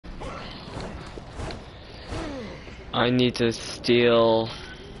I need to steal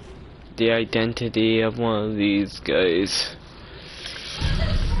the identity of one of these guys.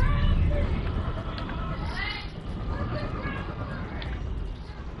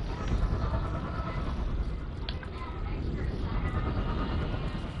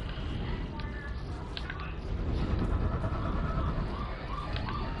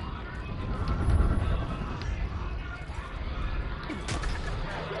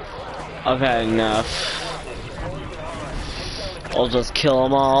 I've had enough. I'll just kill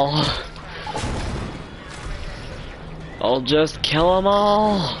them all. I'll just kill them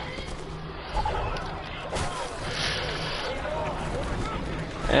all.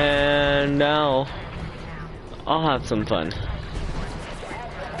 And now I'll have some fun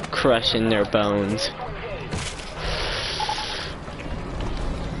crushing their bones.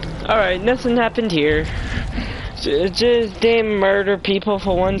 Alright, nothing happened here. Just they murder people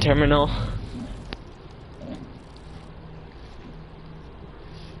for one terminal.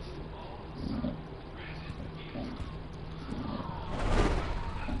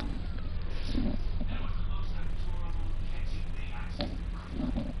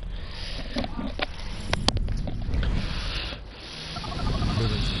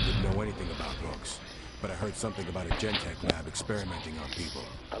 Something about a Gentech lab experimenting on people.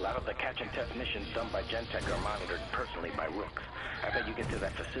 A lot of the catch and test missions done by Gentech are monitored personally by Rooks. After you get to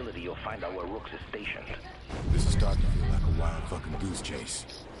that facility, you'll find out where Rooks is stationed. This is starting to feel like a wild fucking goose chase.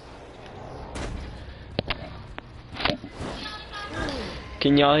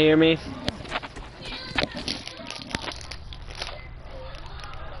 Can y'all hear me?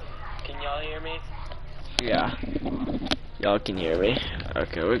 Can y'all hear me? Yeah. Y'all can hear me.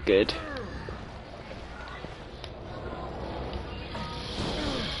 Okay, we're good.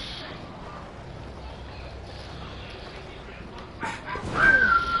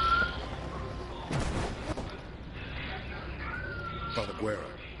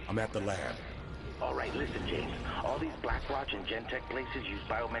 I'm at the lab. All right, listen, James. All these Blackwatch and Gentech places use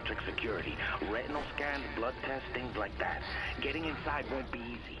biometric security. Retinal scans, blood tests, things like that. Getting inside won't be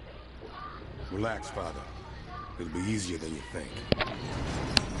easy. Relax, Father. It'll be easier than you think.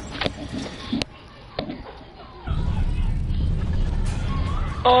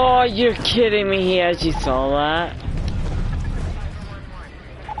 Oh, you're kidding me. He actually saw that.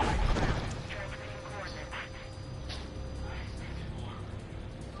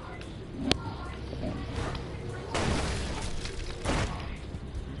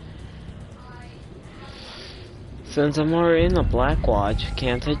 Since I'm already in the Blackwatch,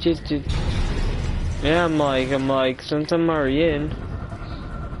 can't I just do... Yeah, I'm like, since I'm already in...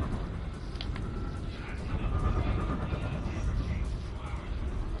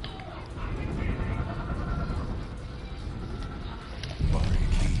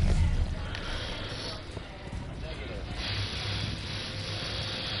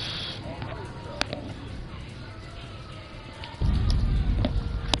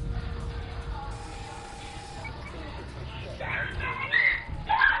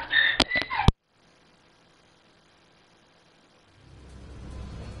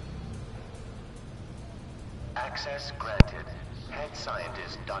 Access granted. Head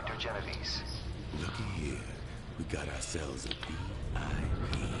scientist, Dr. Genovese. Looky here. We got ourselves a VIP.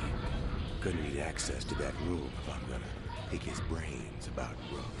 Gonna need access to that room if I'm gonna pick his brains about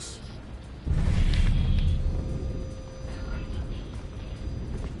Rooks.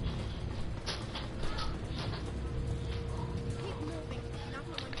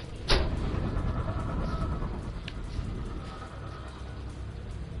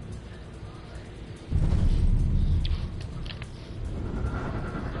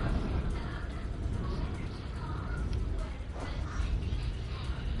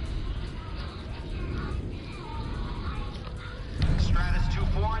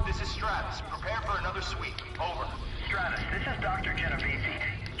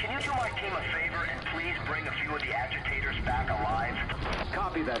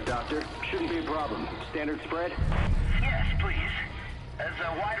 Standard spread? Yes, please. As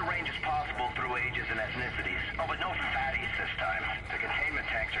wide a range as possible through ages and ethnicities. Oh, but no fatties this time. The containment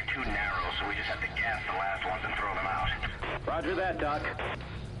tanks are too narrow, so we just have to gas the last ones and throw them out. Roger that, Doc.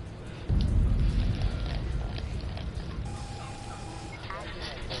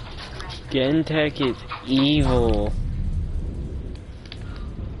 Gentech is evil.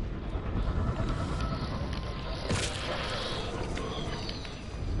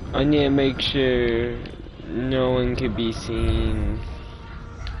 I need to make sure no one can be seen.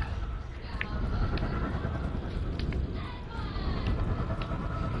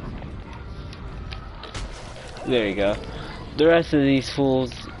 There you go. The rest of these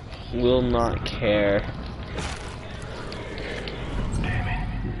fools will not care.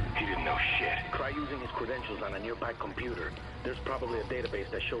 credentials on a nearby computer. There's probably a database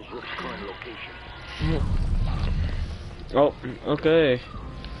that shows Rook's current location. Oh, okay.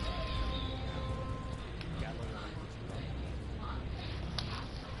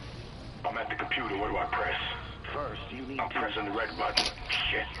 I'm at the computer. What do I press? First, you need I'm pressing the red button.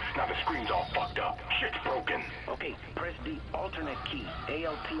 Shit. Now the screen's all fucked up. Shit's broken. Okay, press the alternate key.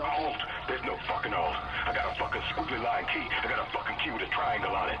 ALT Alt. alternate. There's no fucking alt. I got a fucking squiggly line key. I got a fucking key with a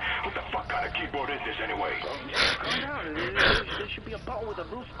triangle on it. What the fuck kind of keyboard is this anyway? Calm down. There should be a button with a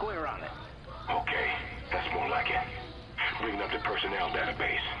blue square on it. Okay, that's more like it. Bringing up the personnel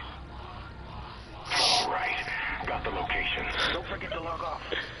database. All right, got the location. Don't forget to log off.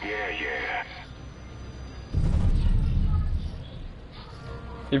 Yeah.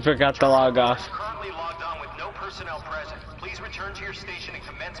 You forgot to log off. Currently logged on with no personnel present. Please return to your station and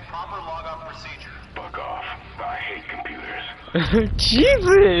commence proper log-off procedure. Fuck off. I hate computers.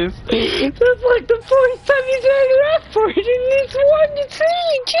 Jesus! That's like the fourth time you said that for it in this one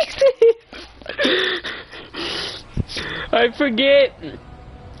scene! Jesus! I forget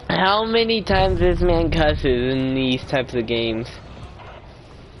how many times this man cusses in these types of games.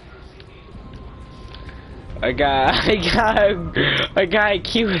 I got a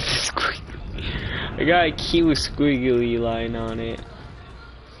key with a squiggly. I got a key with squiggly line on it.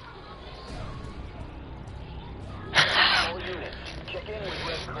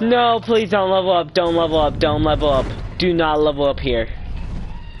 No, please don't level up. Don't level up. Don't level up. Do not level up here.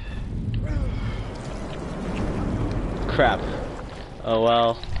 Crap. Oh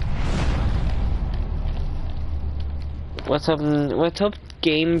well. What's up?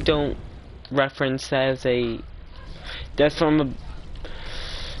 Game don't reference as a death from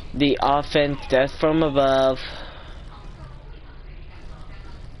the offense, death from above.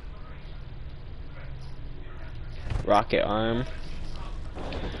 Rocket arm.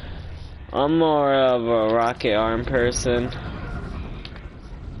 I'm more of a rocket arm person.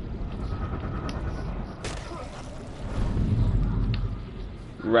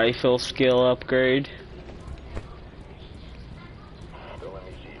 Rifle skill upgrade.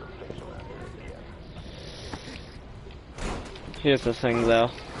 Here's the thing though.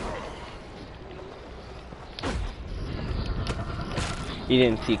 You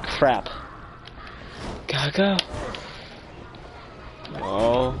didn't see crap. Gotta go.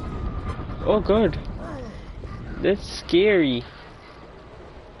 Oh. Oh good. That's scary.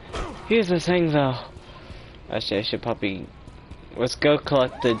 Here's the thing though. Actually I should probably... Let's go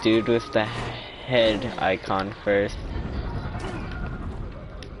collect the dude with the head icon first.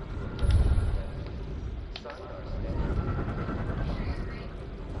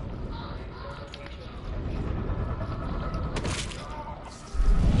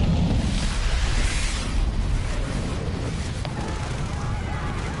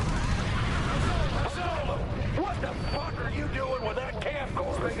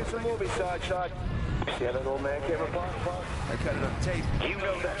 See how that old man came apart? I cut it on tape. You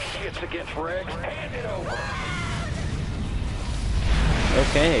know that shit's against regs. Hand it over.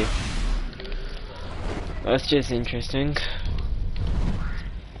 Okay. That's just interesting.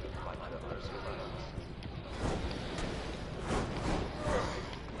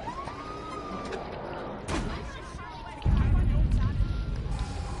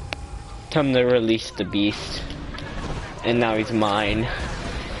 Time to release the beast. And now he's mine.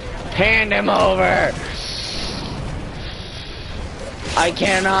 Hand him over! I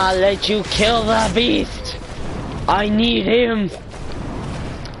cannot let you kill the beast! I need him!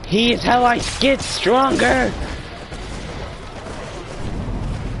 He is how I get stronger!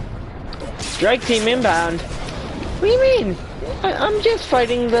 Strike team inbound. What do you mean? I'm just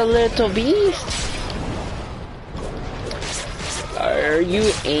fighting the little beast. Are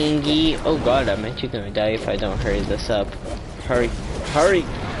you angry? Oh god, I bet you're gonna die if I don't hurry this up. Hurry. Hurry!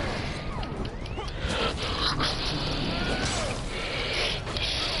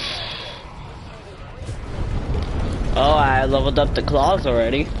 Oh, I leveled up the claws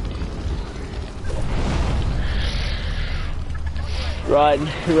already. Run,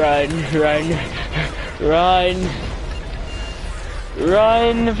 run, run, run.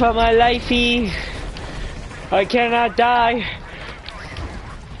 Run for my lifey. I cannot die.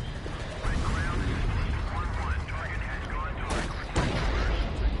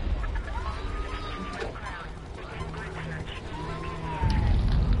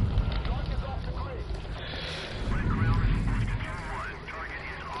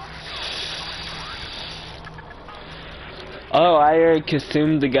 Oh, I already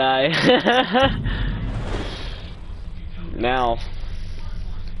consumed the guy. Now.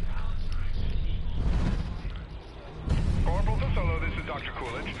 Corporal to Solo, this is Dr.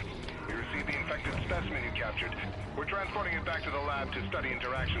 Coolidge. We received the infected specimen captured. We're transporting it back to the lab to study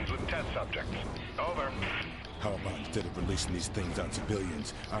interactions with test subjects. Over. How about instead of releasing these things on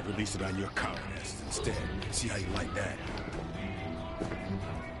civilians, I release it on your colonists instead? See how you like that?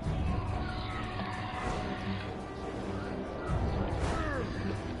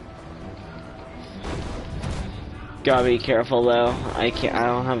 Gotta be careful though. I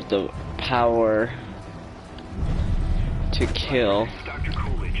don't have the power to kill. Dr.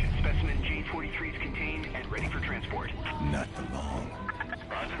 Coolidge, specimen G43 is contained and ready for transport. Not for long.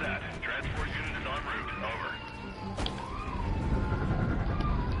 Roger that. Transport unit is en route. Over.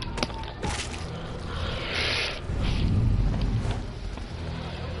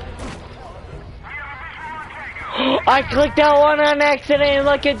 I clicked that one on accident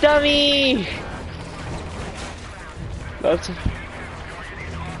like a dummy! That's...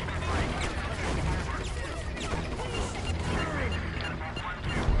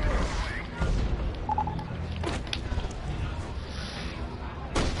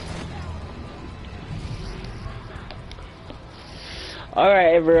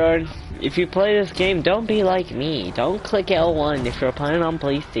 Alright everyone, if you play this game, don't be like me. Don't click L1 if you're playing on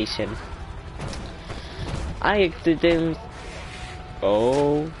PlayStation. I accidentally...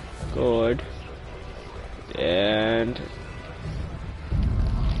 Oh, good. And...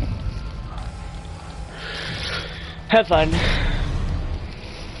 have fun. The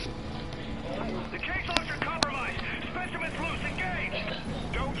case logs are compromised. Specimen's loose. Engage.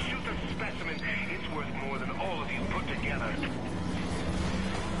 Don't shoot the specimen. It's worth more than all of you put together.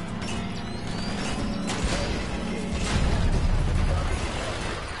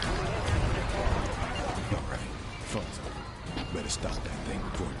 All right, Fonzo. Better stop that thing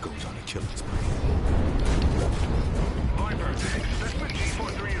before it goes on a killing spree. Viper, specimen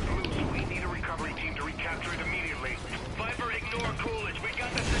G43 is loose. We need a recovery team to recapture it immediately. Viper, ignore Coolidge. We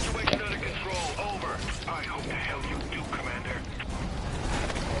got the situation under control. Over. I hope the hell you do, Commander.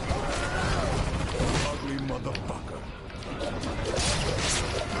 Ugly motherfucker.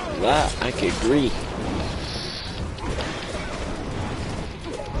 That I could agree.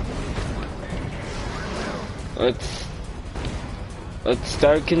 Let's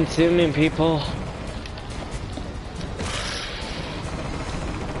start consuming people.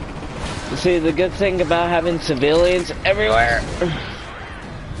 See, the good thing about having civilians everywhere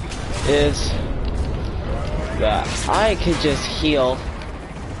is that I could just heal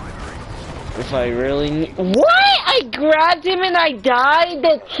if I really need. What? I grabbed him and I died?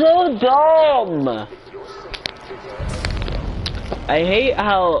 That's so dumb. I hate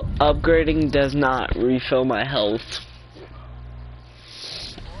how upgrading does not refill my health.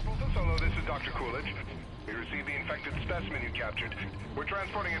 Solo, this is Dr. Coolidge. We received the infected specimen you captured. We're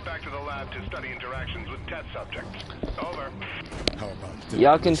transporting it back to the lab to study interactions with test subjects. Over. How about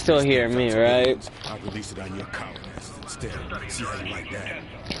Y'all can still hear me, right? I'll release it on your colonists instead. See how you like that?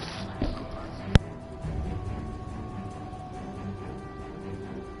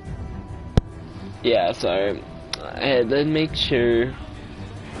 Yeah, sorry. I had to make sure.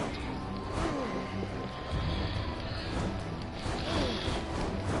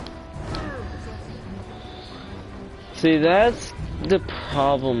 See, that's the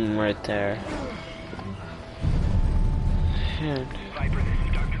problem right there. And Viper, this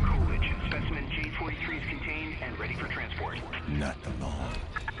is Dr. Coolidge. Specimen G43 is contained and ready for transport. Not for long.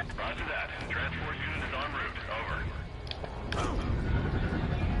 Roger that. Transport unit is en route. Over.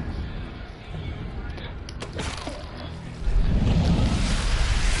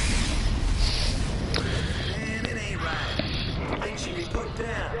 Man, it ain't right. Things should be put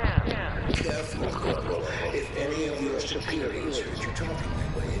down. Careful, Corporal. If any of your superiors heard you talking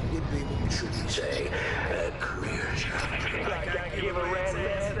that way, it would be, what should we say, a career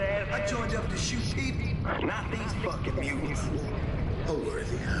I joined up to shoot people, not these fucking mutants. a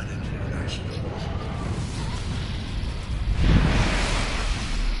worthy attitude, I suppose.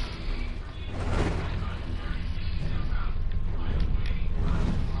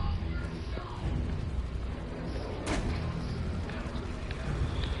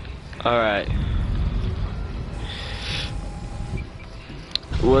 alright.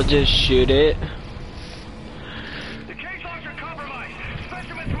 We'll just shoot it. The case logs are compromised.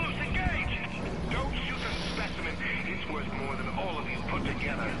 Specimen's loose. Engage. Don't shoot the specimen. It's worth more than all of you put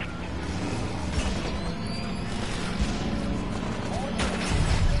together.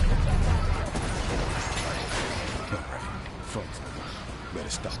 All right, Fonzo. Better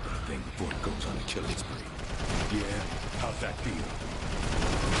stop that thing before it goes on a killing spree. Yeah? How's that feel?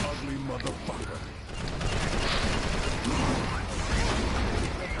 Ugly motherfucker.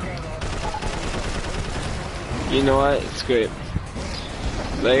 You know what? Screw it.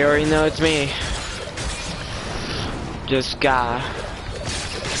 They already know it's me. Just gotta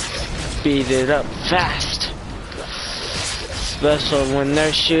speed it up fast. Especially when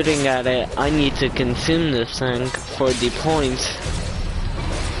they're shooting at it, I need to consume this thing for the points.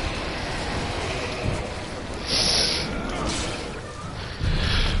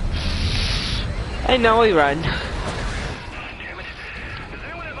 I know we run. Damn it. Does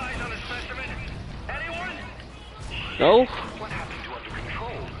anyone have eyes on the specimen? Anyone? No? What happened to under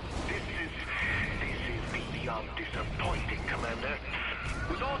control? This is beyond disappointing, Commander.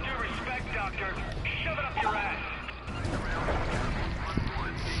 With all due respect, Doctor, shove it up your ass.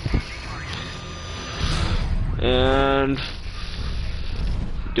 And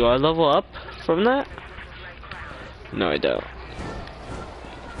do I level up from that? No, I don't.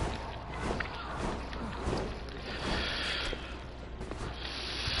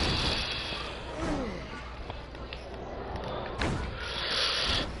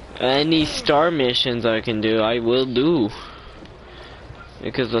 Any star missions I can do, I will do.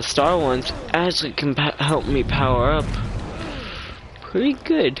 Because the star ones actually can help me power up pretty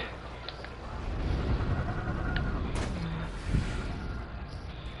good.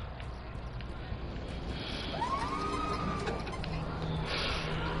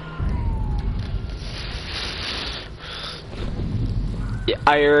 Yeah,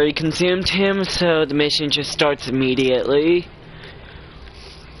 I already consumed him, so the mission just starts immediately.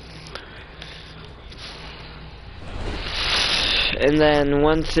 And then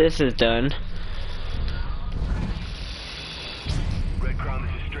once this is done, Red Crown,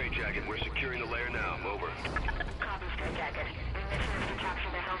 this is Straight Jacket. We're securing the lair now. Over. Copy, Straight Jacket. Your mission is to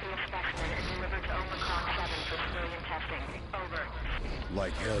capture the healthiest specimen and deliver to Omicron 7 for civilian testing. Over.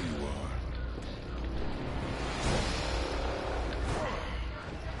 Like hell you are.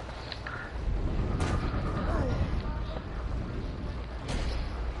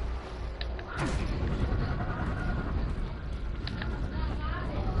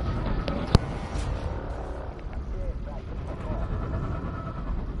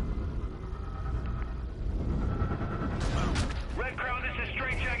 Red Crown, this is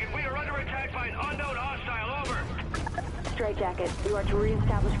Straight Jacket. We are under attack by an unknown hostile. Over. Straight Jacket, you are to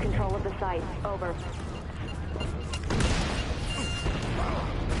reestablish control of the site. Over.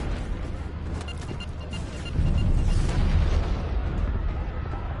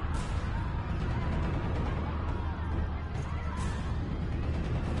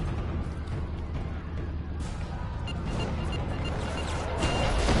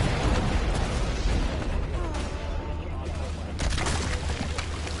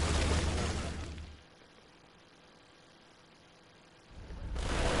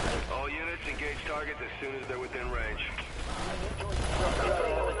 All units engage targets as soon as they're within range.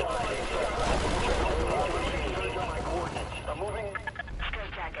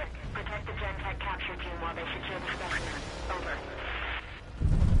 Straight Jacket, protect the Gen-Tech capture team while they secure the specimen. Over.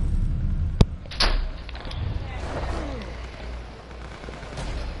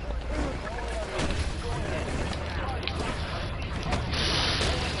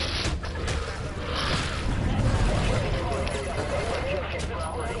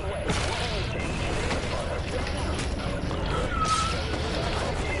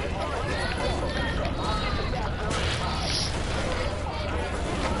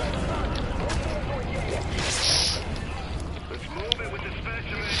 Let's move it with the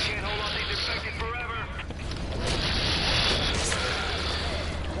specimen. Can't hold on these infected forever.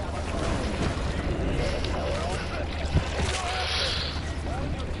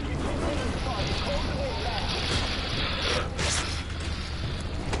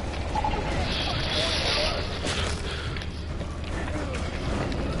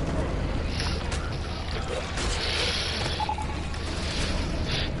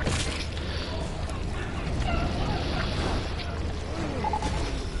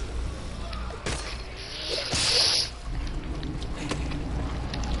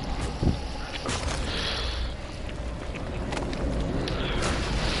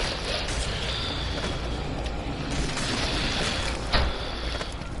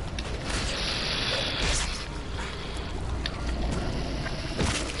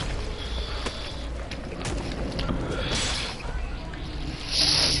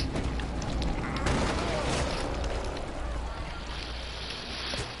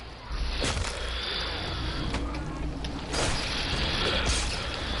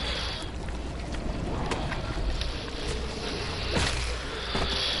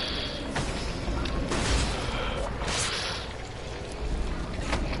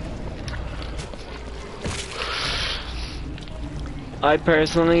 I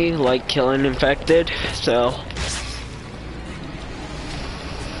personally like killing infected, so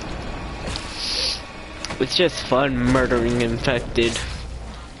It's just fun murdering infected.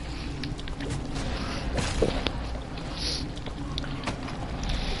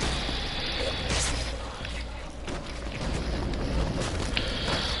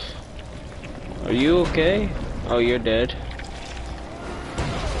 Are you okay? Oh, you're dead.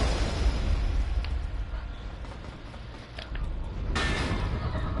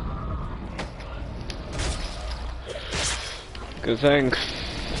 Good thing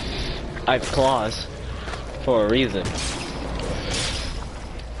I have claws for a reason.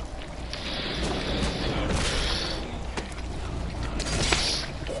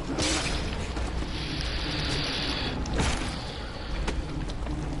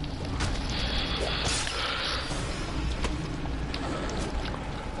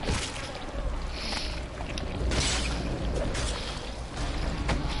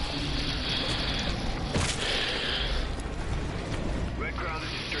 Red Crown,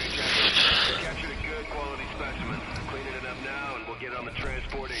 this is Straight Jacket. We captured a good quality specimen. Cleaning it up now and we'll get on the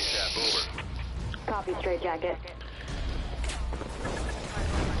transport ASAP. Over. Copy, Straight Jacket.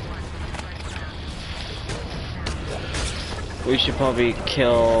 We should probably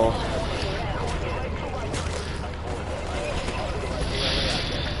kill...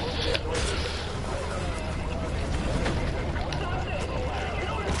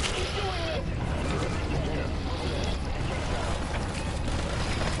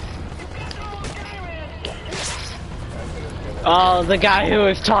 Oh, the guy who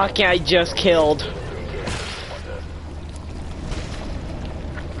was talking I just killed.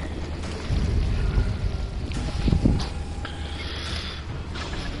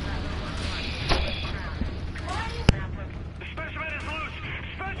 Specimen is loose!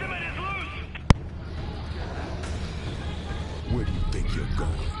 Specimen is loose! Where do you think you're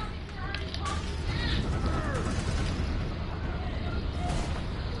going?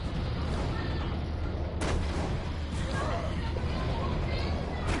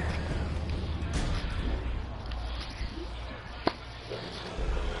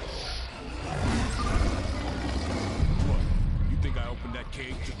 What? You think I opened that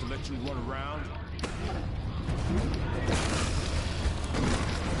cage just to let you run around?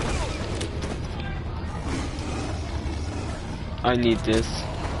 I need this.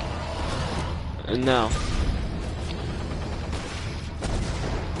 And now.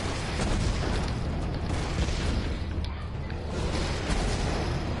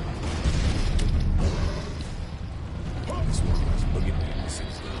 Look at that. This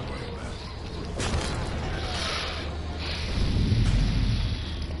is what I'm worried about.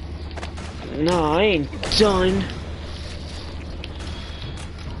 No, I ain't done.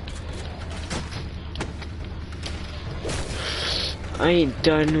 I ain't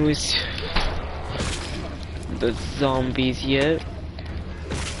done with the zombies yet.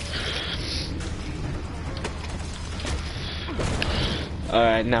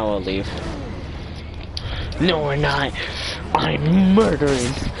 Alright, now we'll leave. No, we're not. I'm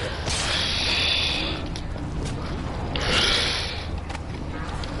murdering.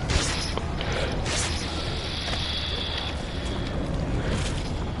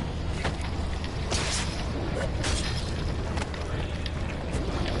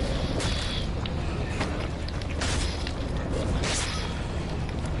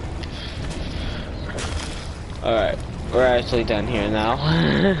 Alright, we're actually done here now.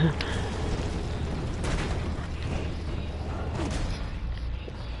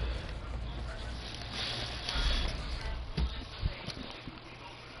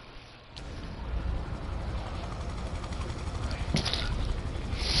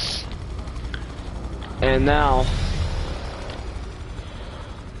 And now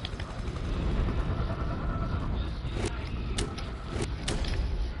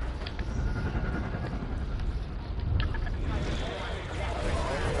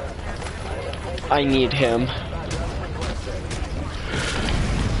I need him.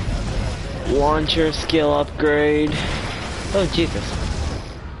 Launcher skill upgrade. Oh Jesus.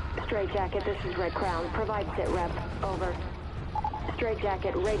 Straight Jacket, this is Red Crown. Provide sit rep. Over. Straight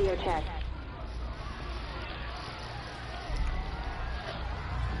Jacket, radio check.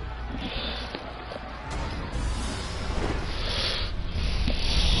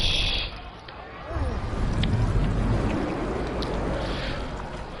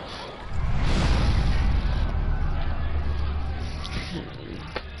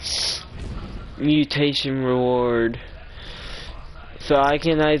 Mutation reward. So I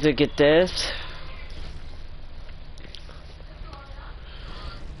can either get this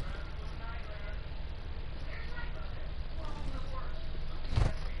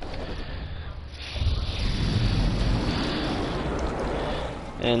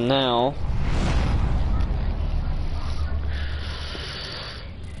and now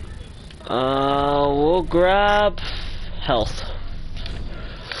We'll grab health.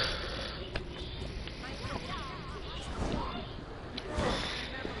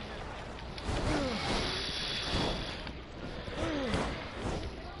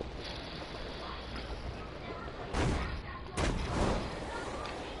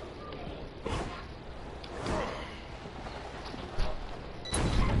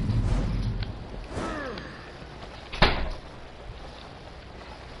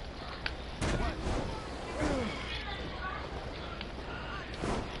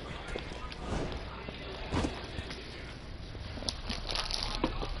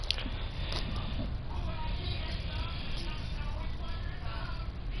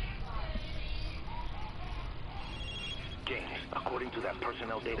 James, according to that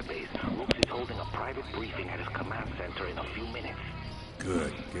personnel database, Rooks is holding a private briefing at his command center in a few minutes.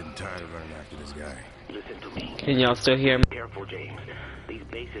 Good. Getting tired of running after this guy. Listen to me. Can y'all still hear me? Careful, James. These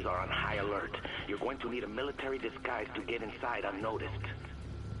bases are on high alert. You're going to need a military disguise to get inside unnoticed.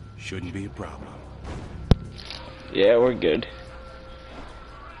 Shouldn't be a problem. Yeah, we're good.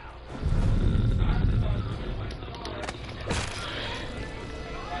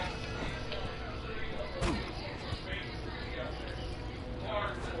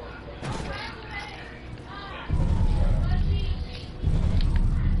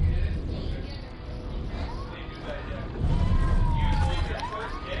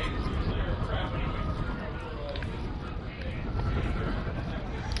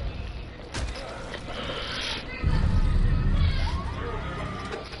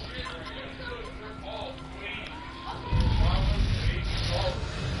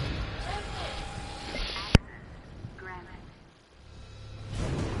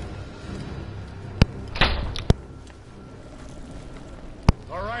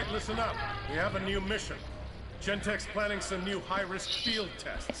 Listen up. We have a new mission. Gentek's planning some new high-risk field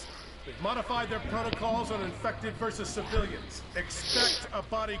tests. They've modified their protocols on infected versus civilians. Expect a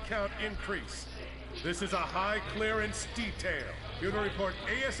body count increase. This is a high-clearance detail. You're to report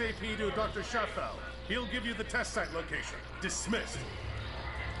ASAP to Dr. Schaffel. He'll give you the test site location. Dismissed.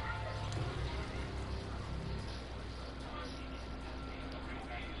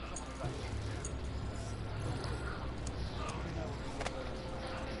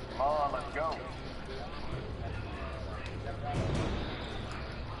 Come on, let's go.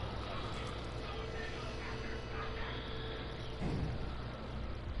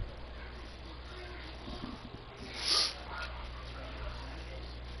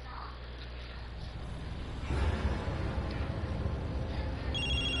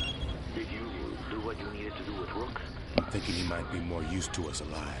 Did you do what you needed to do with Rook? I'm thinking he might be more used to us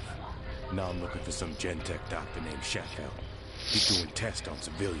alive. Now I'm looking for some Gentek doctor named Schaffel. He's doing tests on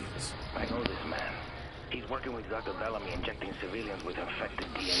civilians. I know this man. He's working with Dr. Bellamy, injecting civilians with infected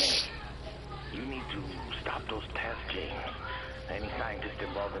DNA. You need to stop those tests, James. Any scientists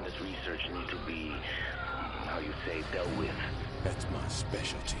involved in this research need to be, how you say, dealt with. That's my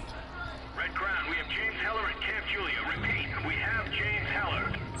specialty. Red Crown, we have James Heller at Camp Julia. Repeat, we have James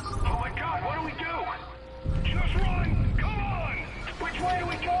Heller. Oh my God, what do we do? Just run! Come on! Which way do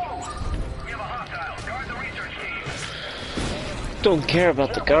we go? We have a hostile. Guard the research team. Don't care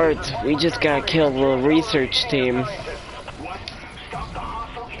about the guards. We just gotta kill the research team. What? Stop the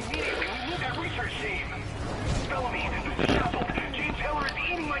hostile immediately. We need that research team. Bellamy, this is Shuttle. James Heller is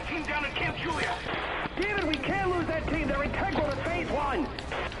eating my team down at Camp Julia. Damn it, we can't lose that team. They're integral to Phase 1.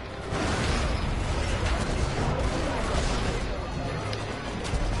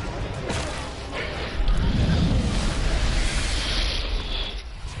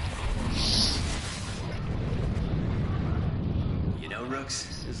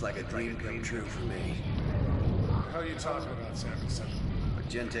 This is like a dream come true for me. How are you talking about, Samuelson? What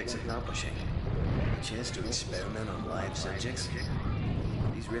Gentek's accomplishing. A chance to experiment on live subjects.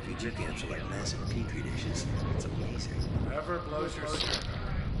 These refugee camps are like massive petri dishes. It's amazing. Whatever blows your skirt.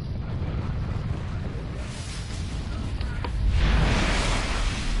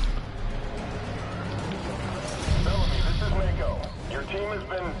 Bellamy, this is Mako. Your team has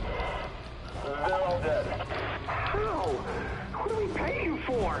been... they're all dead. How? What do we pay you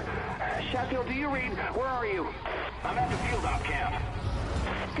for? Sheffield, do you read? Where are you? I'm at the field op camp.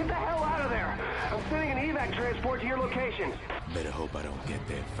 Get the hell out of there! I'm sending an evac transport to your location. Better hope I don't get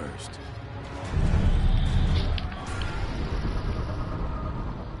there first.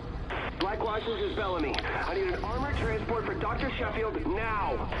 Likewise, this is Bellamy. I need an armored transport for Dr. Sheffield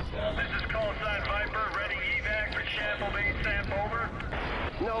now. This is call sign Viper. Ready evac for Sheffield ASAP, over.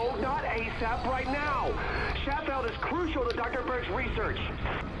 No, not ASAP, right now. Sheffield is crucial to Dr. Berg's research.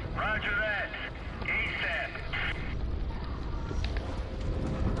 Roger that. ASAP.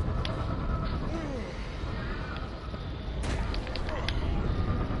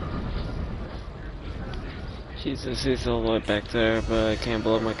 Jesus, he's all the way back there, but I can't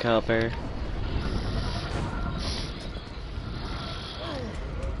blow my caliber.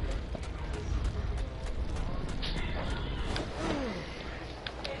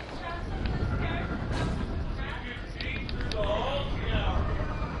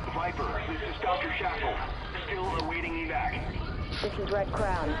 Viper, this is Dr. Sheffield. Still awaiting evac. This is Red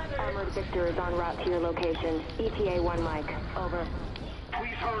Crown. Armored Victor is en route to your location. ETA 1 mic. Over.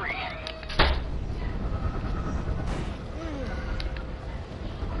 Please hurry.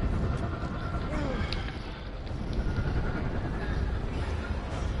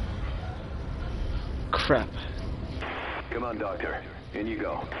 Crap. Come on, Doctor. In you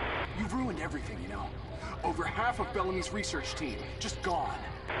go. You've ruined everything, you know. Over half of Bellamy's research team, just gone.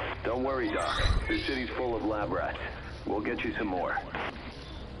 Don't worry, Doc. This city's full of lab rats. We'll get you some more.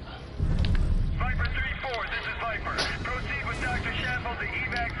 Viper 3-4, this is Viper. Proceed with Dr. Sheffield to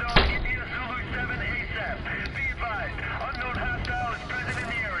evac zone India Zulu 7 ASAP. Be advised, unknown hostile is present in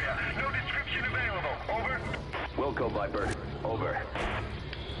the area. No description available. Over. Wilco, Viper. Over.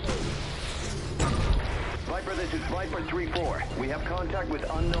 Viper, this is Viper 3-4. We have contact with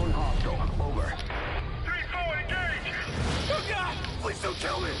unknown hostile. Over. 3-4, engage! Oh God! Please don't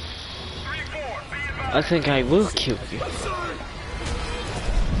kill me! 3-4, be advised. I think I will kill you. I'm sorry!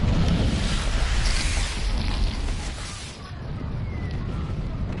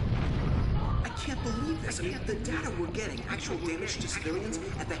 I can't believe this. I mean, the data we're getting, actual damage to civilians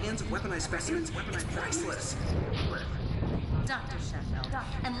at the hands of weaponized specimens, is priceless. Dr. Sheffield,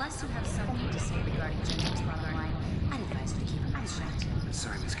 unless you have something to say regarding Gentek's bottom line, I'd advise you to keep your mouth shut.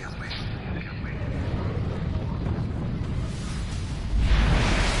 Sorry, Miss Galloway.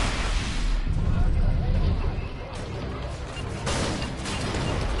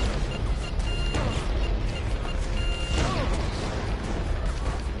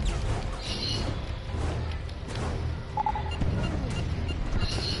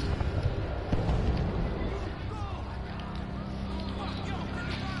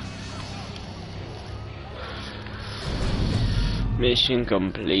 Mission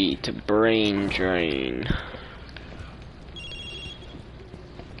complete. Brain drain.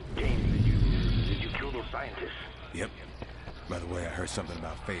 James, did you kill those scientists? Yep. By the way, I heard something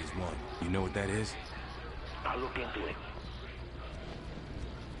about Phase 1. You know what that is? I'll look into it.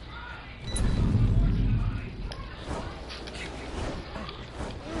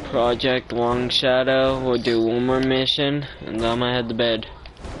 Project Long Shadow. We'll do one more mission, and then I'm gonna head to bed.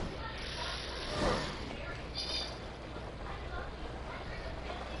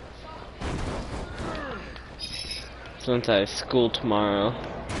 Since I have school tomorrow.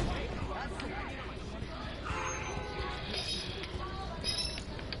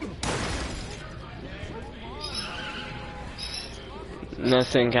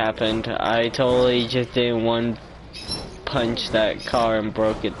 Nothing happened. I totally just did one punch that car and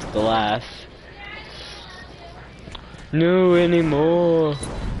broke its glass. No anymore.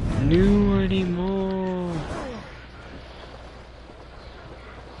 No anymore.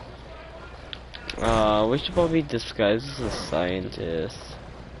 We should probably disguise as a scientist.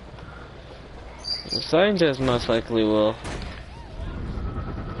 The scientist most likely will.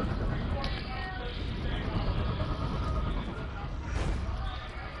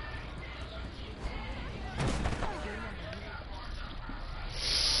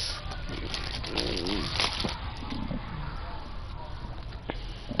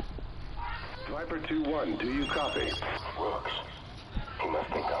 Viper 2-1, do you copy? Rooks. He must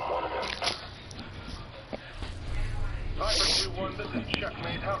think I'm one of them. Viper 2-1, this is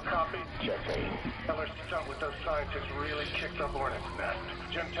Checkmate. How copy? Checkmate. Heller stunt with those scientists really kicked the hornet's nest.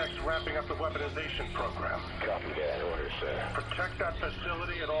 Gentek's ramping up the weaponization program. Copy that order, sir. Protect that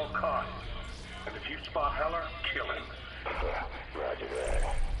facility at all costs. And if you spot Heller, kill him. Roger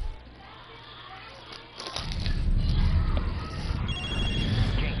that.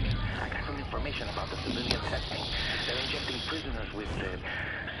 James, I got some information about the civilian testing. They're injecting prisoners with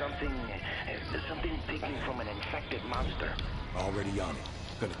something taken from an infected monster. Already on it.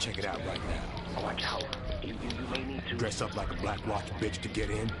 Gonna check it out right now. Watch out. You may need to... Dress up like a Black Watch bitch to get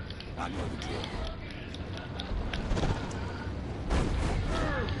in? I know the drill.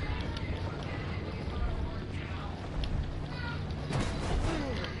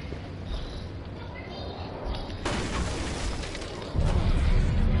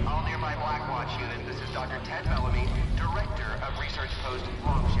 All nearby Black Watch unit, this is Dr. Ted Bellamy, Director of Research Post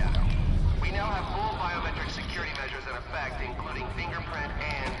Long Shadow. We now have full biometric security measures in effect, including fingerprint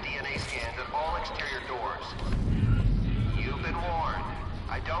and DNA scans at all exterior doors. You've been warned.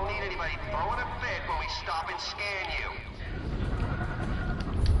 I don't need anybody throwing a fit when we stop and scan you.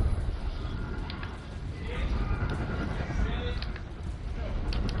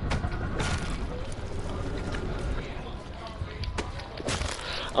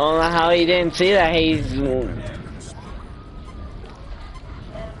 don't know how he didn't see that. He's...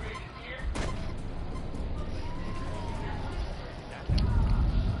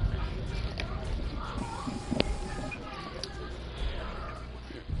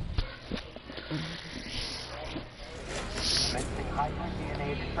 Commencing Hydra DNA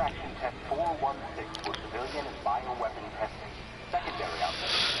extraction test 416 for civilian and bioweapon testing. Secondary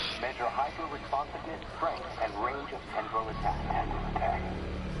output. Measure Hydra responsiveness, strength, and range of tendril attack.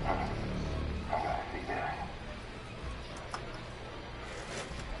 I gotta see this.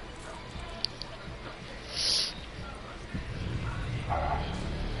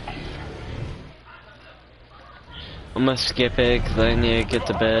 I'm gonna skip it because I need to get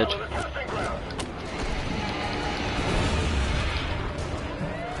to bed.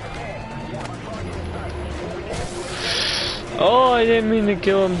 Oh, I didn't mean to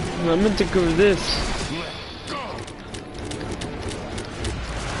kill him. I meant to go with this.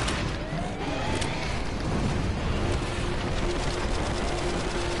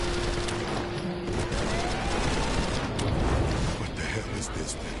 What the hell is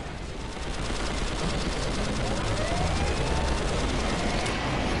this thing?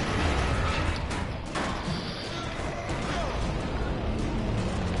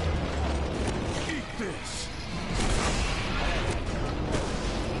 Eat this.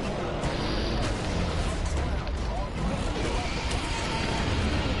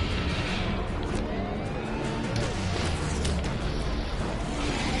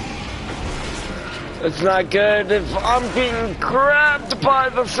 It's not good if I'm being grabbed by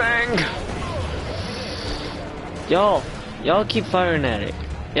the thing. Y'all keep firing at it.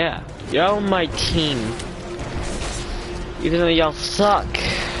 Yeah, y'all on my team. Even though y'all suck.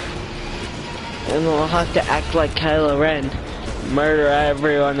 And we'll have to act like Kylo Ren. Murder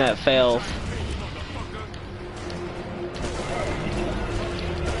everyone that fails.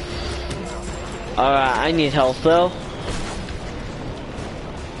 Alright, I need help though.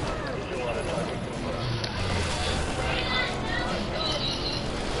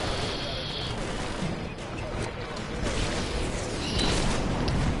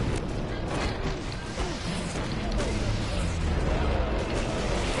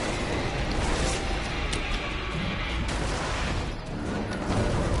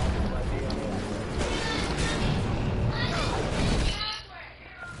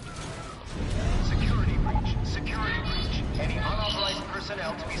 Security breach. Security breach. Any unauthorized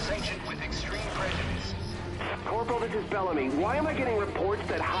personnel to be sanctioned with extreme prejudice. Corporal, this is Bellamy. Why am I getting reports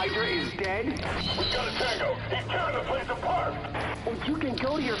that Hydra is dead? We've got a tango. He's tearing the place apart. Well, you can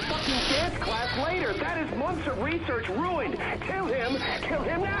go to your fucking dance class later. That is months of research ruined. Kill him. Kill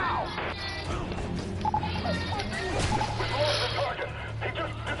him now. We've lost the target. He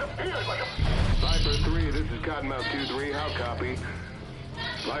just disappeared like a... Viper 3, this is Cottonmouth 2-3. How copy?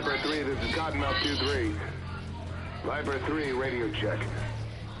 Viper 3, this is Cottonmouth 2-3. Viper 3, radio check.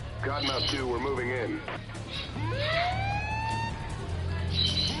 Cottonmouth 2, we're moving in.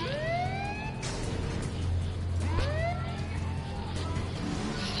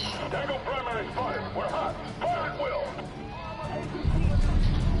 Tango primary spotted. We're hot. Fire at will.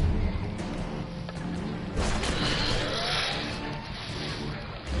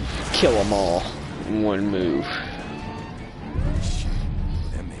 Kill them all in one move.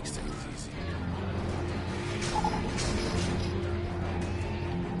 That makes things easy.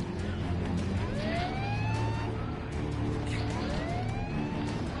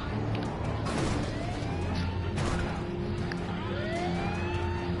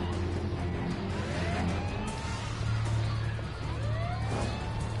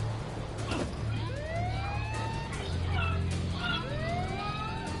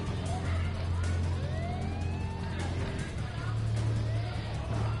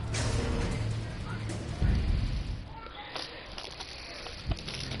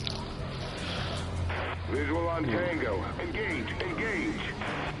 Visual on Tango. Engage. Engage.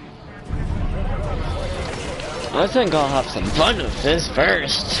 I think I'll have some fun with this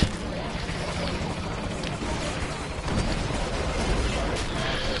first.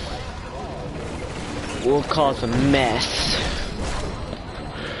 We'll cause a mess.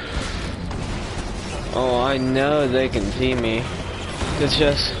 Oh, I know they can see me. It's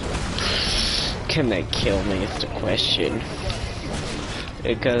just, can they kill me is the question.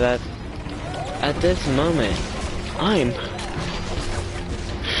 Because at this moment, I'm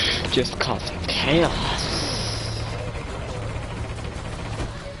just causing chaos.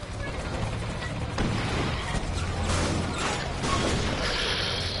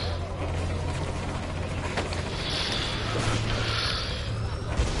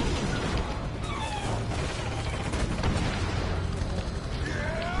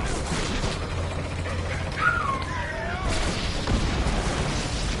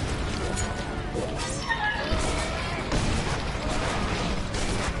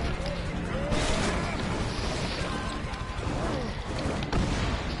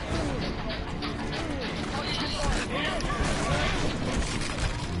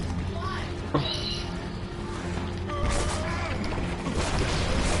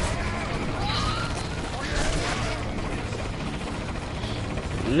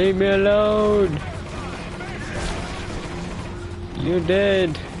 Leave me alone! You're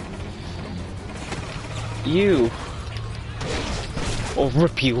dead. You. Or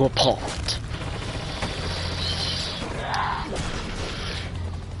rip you apart.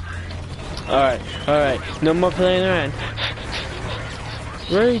 Alright. No more playing around.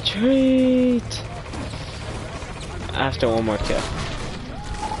 Retreat! After one more kill.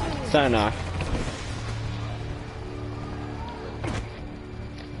 Sayonara.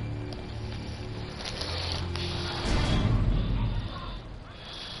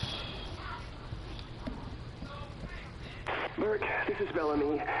 Burke, this is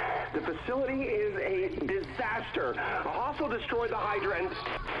Bellamy. The facility is a disaster. A hostile destroyed the Hydra and...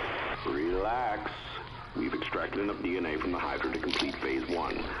 Relax. We've extracted enough DNA from the Hydra to complete phase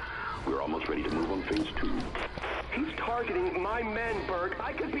 1. We're almost ready to move on phase 2. He's targeting my men, Burke.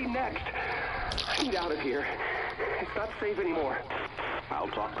 I could be next. I need out of here. It's not safe anymore. I'll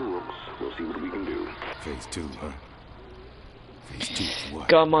talk to Rooks. We'll see what we can do. Phase 2, huh? Phase 2 is what?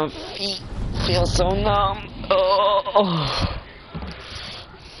 God, my feet feel so numb. Oh.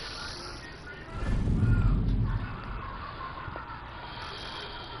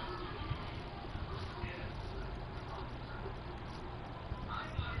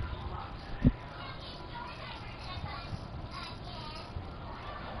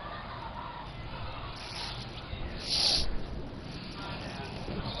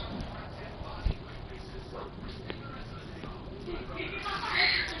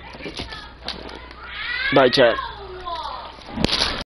 Bye, chat.